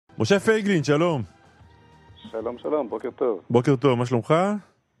משה פייגלין, שלום. שלום, שלום, בוקר טוב. בוקר טוב, מה שלומך?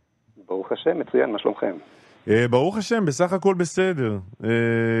 ברוך השם, מצוין, מה שלומכם? ברוך השם, בסך הכל בסדר.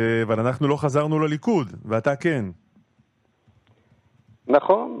 אבל אנחנו לא חזרנו לליכוד, ואתה כן.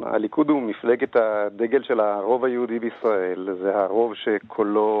 נכון, הליכוד הוא מפלגת הדגל של הרוב היהודי בישראל. זה הרוב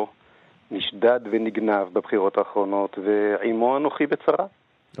שקולו נשדד ונגנב בבחירות האחרונות, ועימו אנוכי בצרה.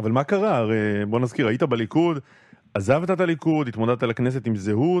 אבל מה קרה? הרי בוא נזכיר, היית בליכוד, עזבת את הליכוד, התמודדת לכנסת עם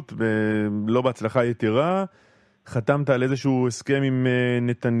זהות, לא בהצלחה יתרה, חתמת על איזשהו הסכם עם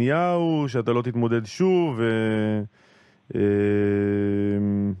נתניהו, שאתה לא תתמודד שוב,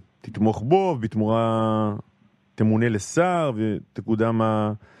 תתמוך בו, בתמורה תמונה לשר, ותקודם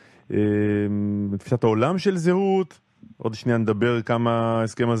תפיסת העולם של זהות. עוד שנייה נדבר כמה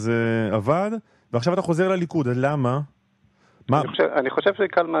ההסכם הזה עבד, ועכשיו אתה חוזר לליכוד, אז למה? אני חושב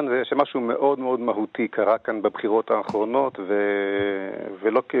שקלמן זה שמשהו מאוד מאוד מהותי קרה כאן בבחירות האחרונות,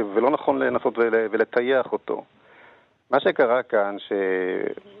 ולא נכון לנסות ולטייח אותו. מה שקרה כאן,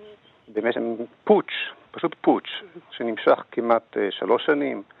 שבמשך פוטש, פשוט פוטש, שנמשך כמעט 3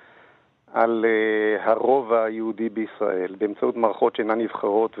 שנים, על הרוב היהודי בישראל, באמצעות מערכות שאינן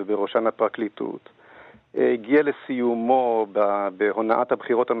נבחרות ובראשן הפרקליטות, הגיע לסיומו בהונאת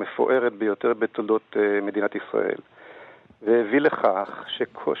הבחירות המפוארת ביותר בתולדות מדינת ישראל. והביא לכך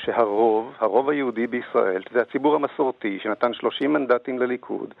שהרוב היהודי בישראל, זה הציבור המסורתי שנתן 30 מנדטים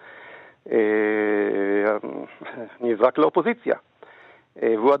לליכוד, נזרק לאופוזיציה.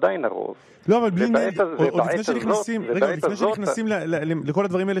 והוא עדיין הרוב. לא, אבל בלי עוד לפני שנכנסים לכל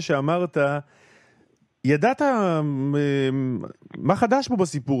הדברים האלה שאמרת, ידעת מה חדש פה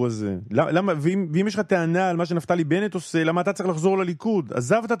בסיפור הזה? ואם יש לך טענה על מה שנפתלי בנט עושה, למה אתה צריך לחזור לליכוד?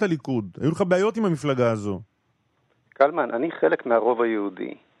 עזבת את הליכוד, היו לך בעיות עם המפלגה הזו. קלמן, אני חלק מהרוב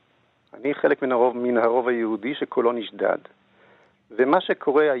היהודי. אני חלק מן הרוב היהודי שקולו נשדד. ומה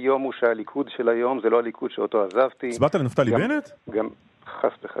שקורה היום הוא שהליכוד של היום זה לא הליכוד שאותו עזבתי. הצבעת לנפתלי בנט? גם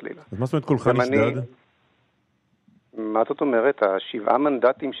חס וחלילה. אז מה זאת אומרת קולך נשדד? מה זאת אומרת? 7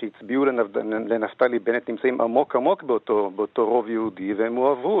 מנדטים שהצביעו לנפתלי בנט נמצאים עמוק עמוק באותו רוב יהודי, והם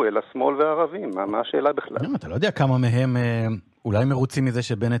הועברו אל השמאל והערבים. מה השאלה בכלל? אתה לא יודע כמה מהם אולי מרוצים מזה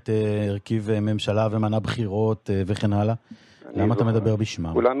שבנט הרכיב ממשלה ומנע בחירות וכן הלאה? למה אתה מדבר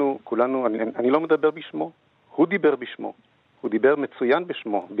בשמם? כולנו, אני לא מדבר בשמו. הוא דיבר בשמו. הוא דיבר מצוין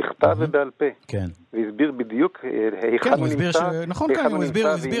בשמו, בכתב ובעל פה. כן. והסביר בדיוק כן, הוא הסביר נכון, כן, הוא הסביר,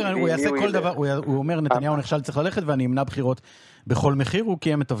 הוא יעשה כל דבר, הוא אומר, נתניהו נכשל צריך ללכת ואני אמנע בחירות בכל מחיר, הוא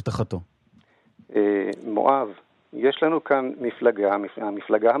קיים את הבטחתו. מואב, יש לנו כאן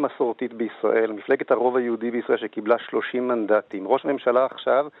המפלגה המסורתית בישראל, מפלגת הרוב היהודי בישראל שקיבלה 30 מנדטים. ראש הממשלה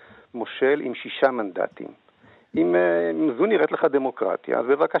עכשיו מושל עם 6 מנדטים. אם זו נראית לך דמוקרטיה, אז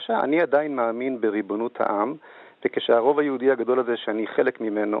בבקשה, אני עדיין מאמין בריבונות העם, וכשהרוב היהודי הגדול הזה שאני חלק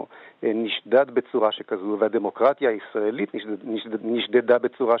ממנו נשדד בצורה שכזו, והדמוקרטיה הישראלית נשדדה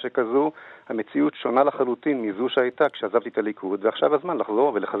בצורה שכזו, המציאות שונה לחלוטין מזו שהייתה כשעזבתי את הליכוד, ועכשיו הזמן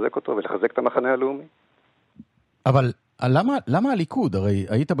לחזור ולחזק אותו ולחזק את המחנה הלאומי. אבל למה הליכוד? הרי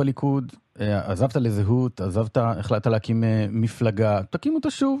היית בליכוד, עזבת לזהות, החלטת להקים מפלגה, תקים אותה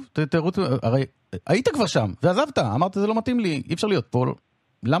שוב, הרי היית כבר שם, ועזבת, אמרת זה לא מתאים לי, אי אפשר להיות פה,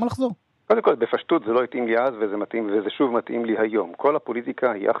 למה לחזור? קודם כל, בפשטות זה לא התאים לי אז, וזה שוב מתאים לי היום. כל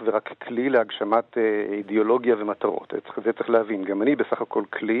הפוליטיקה היא אך ורק כלי להגשמת אידיאולוגיה ומטרות. זה צריך להבין. גם אני בסך הכל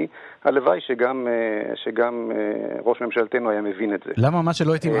כלי. הלוואי שגם ראש ממשלתנו היה מבין את זה. למה מה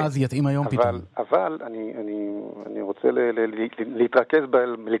שלא התאים אז יתאים היום פתאום? אבל אני רוצה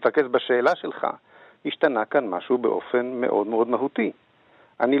להתרכז בשאלה שלך. השתנה כאן משהו באופן מאוד מאוד מהותי.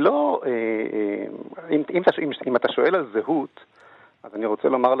 אני לא... אם אתה שואל על זהות, אז אני רוצה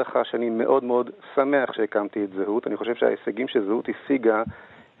לומר לך שאני מאוד מאוד שמח שהקמתי את זהות. אני חושב שההישגים שזהות השיגה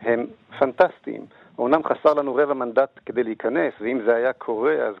הם פנטסטיים. אומנם חסר לנו 1/4 מנדט כדי להיכנס, ואם זה היה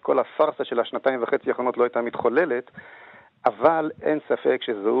קורה, אז כל הפרסה של 2.5 האחרונות לא הייתה מתחוללת, אבל אין ספק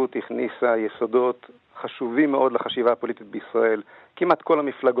שזהות הכניסה יסודות חשובים מאוד לחשיבה הפוליטית בישראל. כמעט כל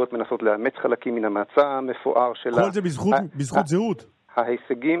המפלגות מנסות לאמץ חלקים מן המצע המפואר שלה. כל זה בזכות זהות.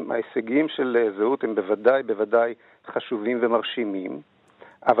 ההישגים של זהות הם בוודאי חשובים ומרשימים,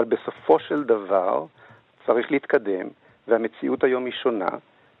 אבל בסופו של דבר צריך להתקדם, והמציאות היום היא שונה,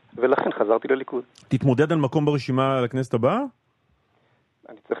 ולכן חזרתי לליכוד. תתמודד על מקום ברשימה לכנסת הבאה?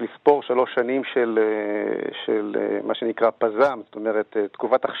 אני צריך לספור 3 שנים של מה שנקרא פזם, זאת אומרת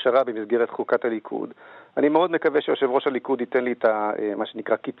תקופת הכשרה במסגרת חוקת הליכוד. אני מאוד מקווה שיושב ראש הליכוד ייתן לי את מה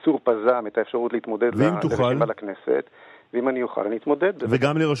שנקרא קיצור פזם, את האפשרות להתמודד לרשימה לכנסת. ואם אני אוכל, אני אתמודד.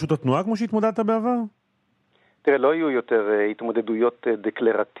 וגם לרשות התנועה כמו שהתמודדת בעבר? תראה, לא יהיו יותר התמודדויות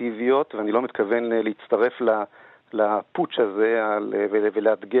דקלרטיביות, ואני לא מתכוון להצטרף לפוטש הזה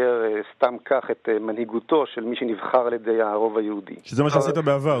ולאתגר סתם כך את מנהיגותו של מי שנבחר על ידי הרוב היהודי. שזה מה שעשית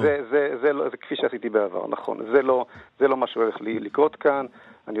בעבר. זה כפי שעשיתי בעבר, נכון. זה לא מה שהולך לקרות כאן.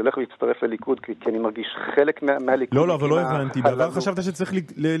 אני הולך להצטרף לליכוד כי אני מרגיש חלק מהליכוד. לא, אבל לא הבנתי. בעבר חשבת שצריך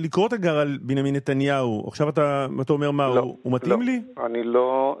לקרוא תגר על בנימין נתניהו. עכשיו אתה אומר מה, הוא מתאים לי? אני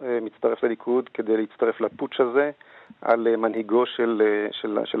לא מצטרף לליכוד כדי להצטרף לפוטש הזה. על מנהיגו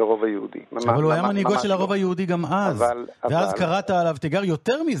של הרוב היהודי. אבל הוא היה מנהיגו של הרוב היהודי גם אז. ואז קראת עליו תיגר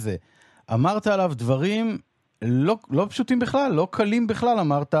יותר מזה. אמרת עליו דברים לא פשוטים בכלל, לא קלים בכלל.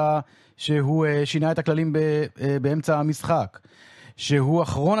 אמרת שהוא שינה את הכללים באמצע המשחק. שהוא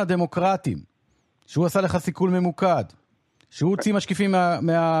אחרון הדמוקרטים. שהוא עשה לך סיכול ממוקד. שהוא הוציא משקיפים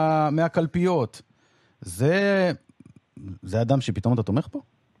מהקלפיות. זה אדם שפתאום אתה תומך בו?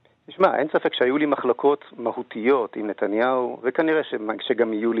 תשמע, אין ספק שהיו לי מחלוקות מהותיות עם נתניהו, וכנראה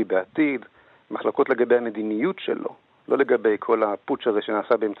שגם יהיו לי בעתיד מחלוקות לגבי המדיניות שלו, לא לגבי כל הפוטש הזה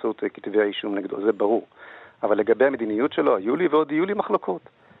שנעשה באמצעות כתבי האישום נגדו, זה ברור. אבל לגבי המדיניות שלו, היו לי ועוד יהיו לי מחלוקות.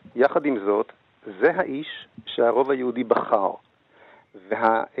 יחד עם זאת, זה האיש שהרוב היהודי בחר.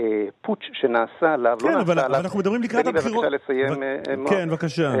 והפוטש שנעשה עליו, כן, אבל אנחנו מדברים לקראת הבחירות. כן,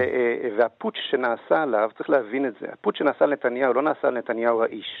 בבקשה. והפוטש שנעשה עליו, צריך להבין את זה. הפוטש שנעשה על נתניהו לא נעשה על נתניהו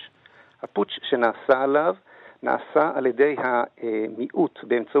האיש. הפוטש שנעשה עליו נעשה על ידי המיעוט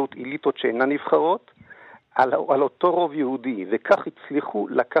באמצעות אליטות שאינן נבחרות על אותו רוב יהודי, וכך הצליחו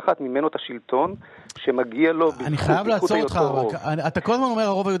לקחת ממנו את השלטון שמגיע לו אני חייב לעצור אותך, אתה כל הזמן אומר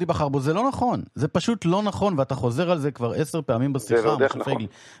הרוב היהודי בחר בו, זה לא נכון, זה פשוט לא נכון, ואתה חוזר על זה כבר 10 פעמים בשיחה.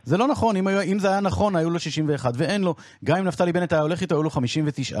 זה לא נכון, אם זה היה נכון היו לו 61 ואין לו, גם אם נפתלי בנט היה הולך איתו היו לו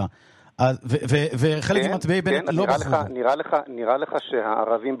 59, וחלק ממצביעי בנט לא בחרו. נראה לך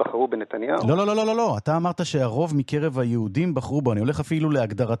שהערבים בחרו בנתניהו? לא, אתה אמרת שהרוב מקרב היהודים בחרו בו, אני הולך אפילו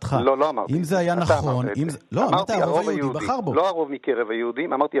להגדרתך. לא אמרתי. אם זה היה נכון, לא, אמרת הרוב היהודי בחר בו. לא הרוב מקרב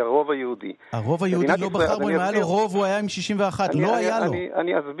היהודים, אמרתי הרוב היהודי. הרוב היהודי לא בחר בו, אם היה לו רוב הוא היה עם 61, לא היה לו.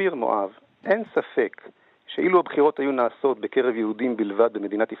 אני אסביר, מואב, אין ספק שאילו הבחירות היו נעשות בקרב יהודים בלבד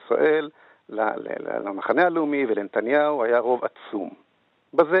במדינת ישראל, למחנה הלאומי ולנתניהו היה רוב עצום.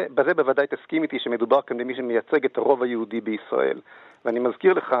 בזה בוודאי תסכים איתי שמדובר כאן במי שמייצג את הרוב היהודי בישראל. ואני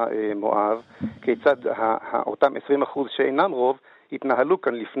מזכיר לך, מואב, כיצד אותם 20% שאינם רוב התנהלו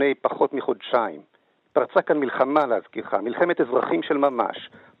כאן לפני פחות מחודשיים. פרצה כאן מלחמה, להזכירך, מלחמת אזרחים של ממש,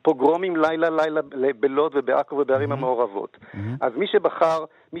 פוגרומים לילה בלוד ובעכו ובערים המעורבות. אז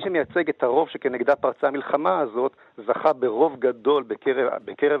מי שמייצג את הרוב שכנגדה פרצה המלחמה הזאת, זכה ברוב גדול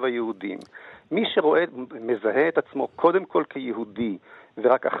בקרב היהודים. מי שרואה, מזהה את עצמו קודם כל כיהודי,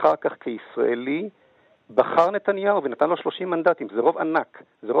 ורק אחר כך כישראלי, בחר נתניהו ונתן לו 30 מנדטים. זה רוב ענק,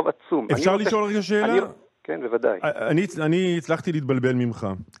 זה רוב עצום. אפשר לשאול רגע שאלה? כן, בוודאי. אני הצלחתי להתבלבל ממך.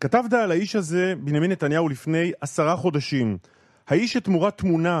 כתבת על האיש הזה, בנימין נתניהו, לפני 10 חודשים. האיש שתמורת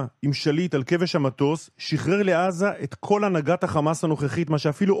תמונה עם שליט על כבש המטוס, שחרר לעזה את כל הנהגת החמאס הנוכחית, מה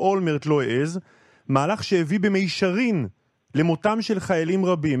שאפילו אולמרט לא העז, מהלך שהביא במישרין למותם של חיילים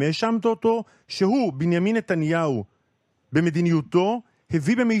רבים. האשמת אותו שהוא, בנימין נתניהו, במדיניותו,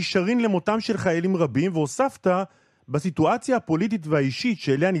 הביא במישרין למותם של חיילים רבים, והוספת בסיטואציה הפוליטית והאישית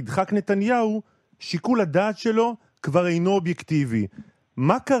שאליה נדחק נתניהו, שיקול הדעת שלו כבר אינו אובייקטיבי.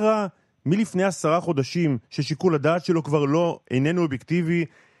 מה קרה מלפני 10 חודשים ששיקול הדעת שלו כבר איננו אובייקטיבי,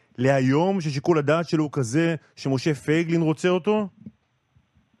 להיום ששיקול הדעת שלו הוא כזה שמשה פייגלין רוצה אותו?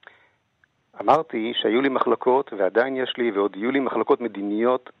 אמרתי שהיו לי מחלוקות, ועדיין יש לי, ועוד יהיו לי מחלוקות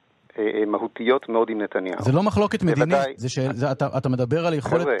מדיניות מהותיות מאוד עם נתניהו. זה לא מחלוקת מדינית, אתה מדבר על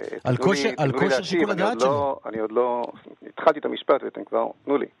יכולת, על כושר שיקול הדעת שלו. אני עוד לא התחלתי את המשפט ואתם כבר,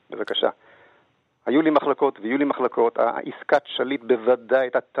 תנו לי, בבקשה. היו לי מחלקות ויהיו לי מחלקות, העסקת שליט בוודאי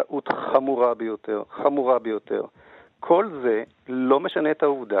הייתה טעות חמורה ביותר. כל זה לא משנה את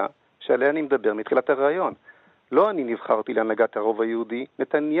העובדה שעליה אני מדבר מתחילת הרעיון. לא אני נבחרתי להנהגת הרוב היהודי,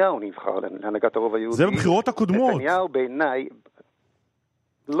 נתניהו נבחר להנהגת הרוב היהודי. זה בבחירות הקודמות. נתניהו בעיניי,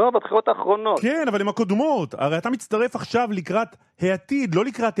 לא, בבחירות האחרונות. כן, אבל עם הקודמות. הרי אתה מצטרף עכשיו לקראת העתיד, לא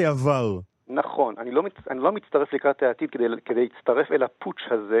לקראת העבר. נכון, אני לא מצטרף לקראת העתיד כדי להצטרף אל הפוטש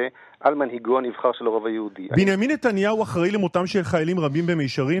הזה על מנהיגו הנבחר של הרוב היהודי. בנימין נתניהו אחראי למותם של חיילים רבים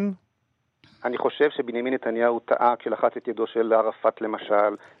במישרין? אני חושב שבנימין נתניהו טעה כשלחץ את ידו של ערפאת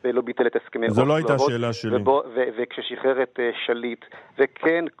למשל, ולא ביטל את הסכמי אוסלו. זו לא הייתה השאלה שלי. וכששחרר את שליט,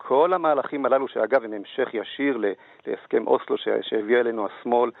 וכן, כל המהלכים הללו, שאגב הם המשך ישיר להסכם אוסלו שהביא אלינו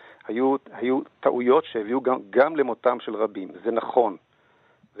השמאל, היו טעויות שהביאו גם למותם של רבים. זה נכון.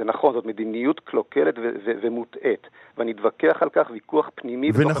 זה נכון, זאת מדיניות קלוקלת ומוטעת, ואני אתווכח על כך ויכוח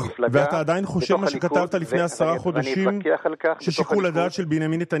פנימי בתוך המפלגה. ואתה עדיין חושב מה שכתבת לפני 10 חודשים, ששיקול הדעת של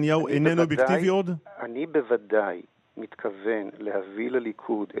בנימין נתניהו איננו אובייקטיבי עוד? אני בוודאי מתכוון להביא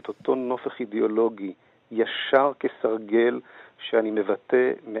לליכוד את אותו נופך אידיאולוגי ישר כסרגל שאני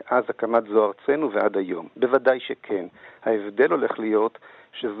מבטא מאז הקמת זו ארצנו ועד היום. בוודאי שכן. ההבדל הולך להיות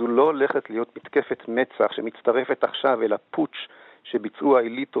שזו לא הולכת להיות מתקפת מצח שמצטרפת עכשיו אל הפוטש שביצעו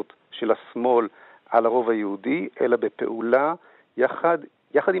האליטות של השמאל על הרוב היהודי, אלא בפעולה יחד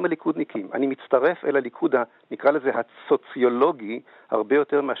עם הליכודניקים. אני מצטרף אל הליכוד, נקרא לזה הסוציולוגי, הרבה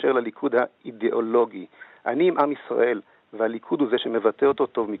יותר מאשר לליכוד האידיאולוגי. אני עם עם ישראל, והליכוד הוא זה שמבטא אותו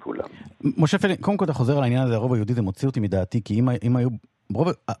טוב מכולם. משה פייגלין, קודם כל אתה חוזר על העניין הזה, הרוב היהודי, זה מוציא אותי מדעתי, כי אם היו,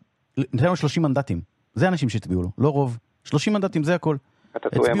 נתנו 30 מנדטים, זה אנשים שהצביעו לו, לא רוב, 30 מנדטים, זה הכל.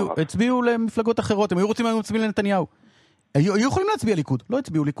 הצביעו למפלגות אחרות, הם היו רוצים להצביע לנתניהו. היו יכולים להצביע ליכוד, לא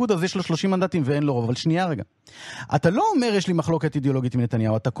הצביעו ליכוד, אז יש לו 30 מנדטים ואין לו רוב, אבל שנייה רגע. אתה לא אומר יש לי מחלוקת אידיאולוגית עם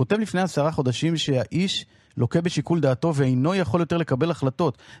נתניהו, אתה כותב לפני 10 חודשים שהאיש לוקה בשיקול דעתו ואינו יכול יותר לקבל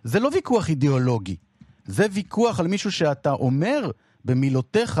החלטות. זה לא ויכוח אידיאולוגי, זה ויכוח על מישהו שאתה אומר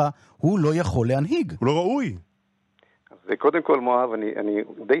במילותיך, הוא לא יכול להנהיג. הוא לא ראוי. וקודם כל, מואב, אני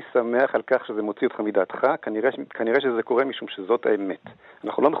די שמח על כך שזה מוציא אותך מדעתך, כנראה שזה קורה משום שזאת האמת.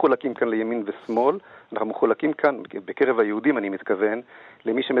 אנחנו לא מחולקים כאן לימין ושמאל, אנחנו מחולקים כאן, בקרב היהודים אני מתכוון,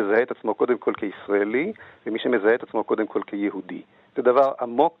 למי שמזהה את עצמו קודם כל כישראלי, ומי שמזהה את עצמו קודם כל כיהודי. זה דבר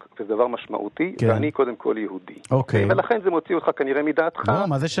עמוק וזה דבר משמעותי, כן. ואני קודם כל יהודי. אוקיי. ולכן זה מוציא אותך כנראה מדעתך. לא,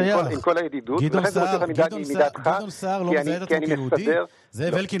 מה זה שייך? עם כל הידידות. גדעון סער לא מזהה את עצמו כיהודי?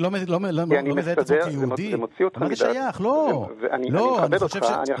 זאב אלקין לא מזהה את עצמו כיהודי? מה זה שייך? לא. לא, אני חושב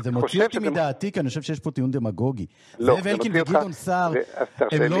שזה מוציא אותי מדעתי, כי אני חושב שיש פה טיעון דמגוגי. זאב אלקין וגדעון סער,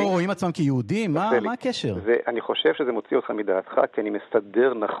 הם לא רואים עצמם כיהודים? מה הקשר? אני חושב שזה מוציא אותך מדעתך, כי אני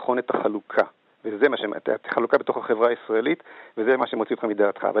מסדר נכון את החלוקה. וזה מה החלוקה בתוך החברה הישראלית, וזה מה שמוציא אותך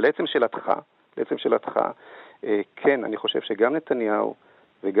מדעתך. אבל לעצם שאלתך, כן, אני חושב שגם נתניהו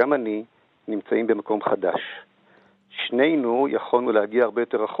וגם אני נמצאים במקום חדש. שנינו יכולנו להגיע הרבה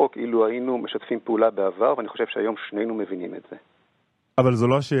יותר רחוק, אילו היינו משתפים פעולה בעבר, ואני חושב שהיום שנינו מבינים את זה. אבל זו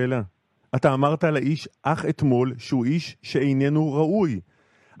לא השאלה. אתה אמרת על האיש אך אתמול שהוא איש שאיננו ראוי.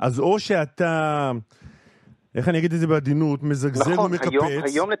 אז או שאתה... איך אני אגיד את זה בעדינות? מזגזג ומקפץ. נכון,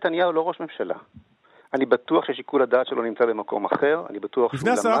 היום נתניהו לא ראש ממשלה. אני בטוח ששיקול הדעת שלו נמצא במקום אחר, אני בטוח שהוא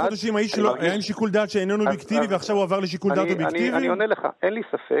למד. לפני 10 חודשים האיש שלו היה עם שיקול דעת שאיננו אובייקטיבי, ועכשיו הוא עבר לשיקול דעת אובייקטיבי? אני עונה לך, אין לי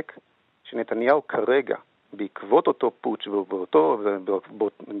ספק שנתניהו כרגע, בעקבות אותו פוטש,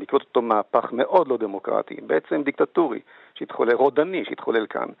 בעקבות אותו מהפך מאוד לא דמוקרטי, בעצם דיקטטורי, רודני שהתחולל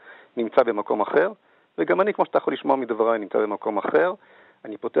כאן, נמצא במקום אחר, וגם אני, כמו שאתה יכול לשמוע מדבריי, נמצא במקום אחר.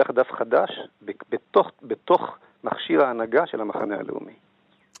 אני פותח דף חדש בתוך מכשיר ההנהגה של המחנה הלאומי.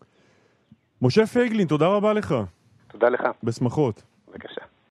 משה פייגלין, תודה רבה לך. תודה לך. בשמחות. בבקשה.